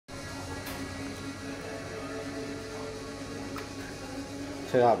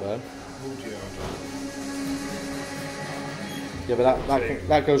Take that, bud. Yeah, but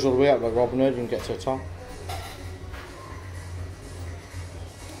that goes all the way up like Robin Hood. You can get to the top.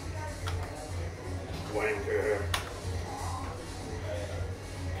 Wanker.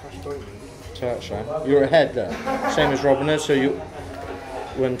 That's right. You're ahead there. Same as Robin Hood. So you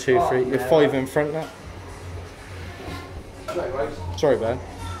 1, 2, 3. You're 5 in front now. Sorry, Ben.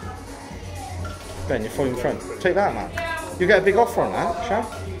 Ben, you're 5 in front. Take that, man. You get a big offer on that, shall?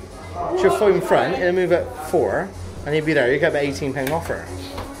 So you're 5 in front. It'll move at 4, and you'll be there. You get about £18 offer.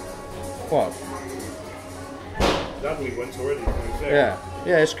 What? That week went already. Yeah,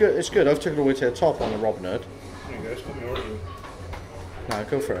 yeah, it's good. It's good. I've took it all the way to the top on the Robin Hood. There you go. It's got me already. No,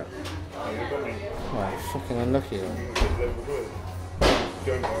 go for it. Oh, you got me. Oh, fucking unlucky though.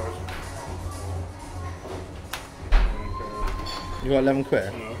 Going bars. You got 11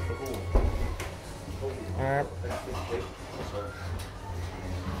 quid? No,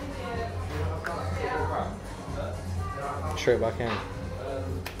 Straight back in.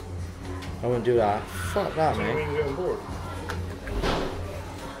 I wouldn't do that. Fuck that, so mate. you get on board.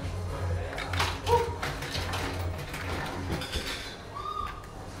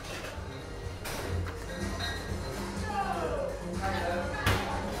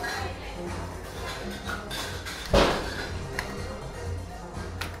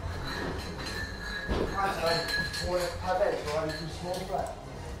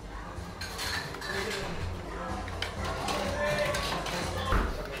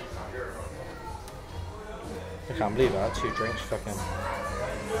 I can't believe that. 2 drinks, fucking.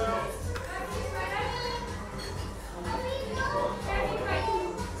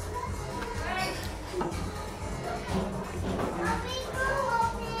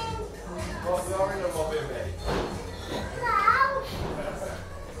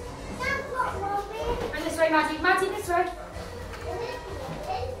 And this way, Maddie. Maddie, this way.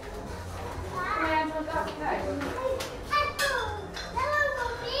 Come on, Angela, go.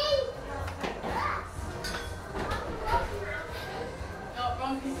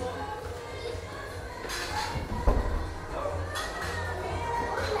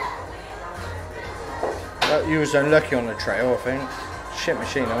 You was unlucky on the trail, I think. Shit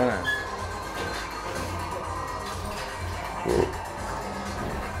machine, wasn't it?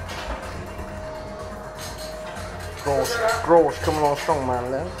 Gross coming on strong,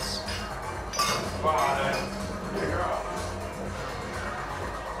 man, lads.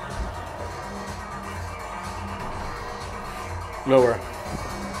 Lower.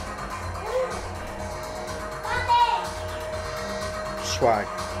 Swag.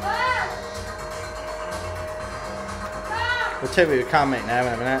 We'll tell you what we can make now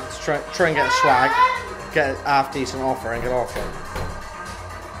in a minute. Let's try and get a swag, get a half decent offer and get off it.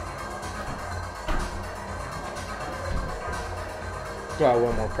 Do I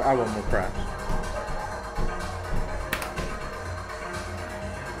want more prep.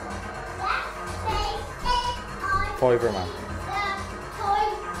 Fiver, man.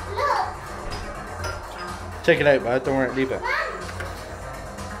 Take it out, bud. Don't worry, leave it.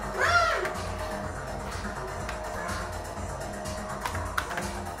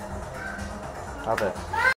 Have it.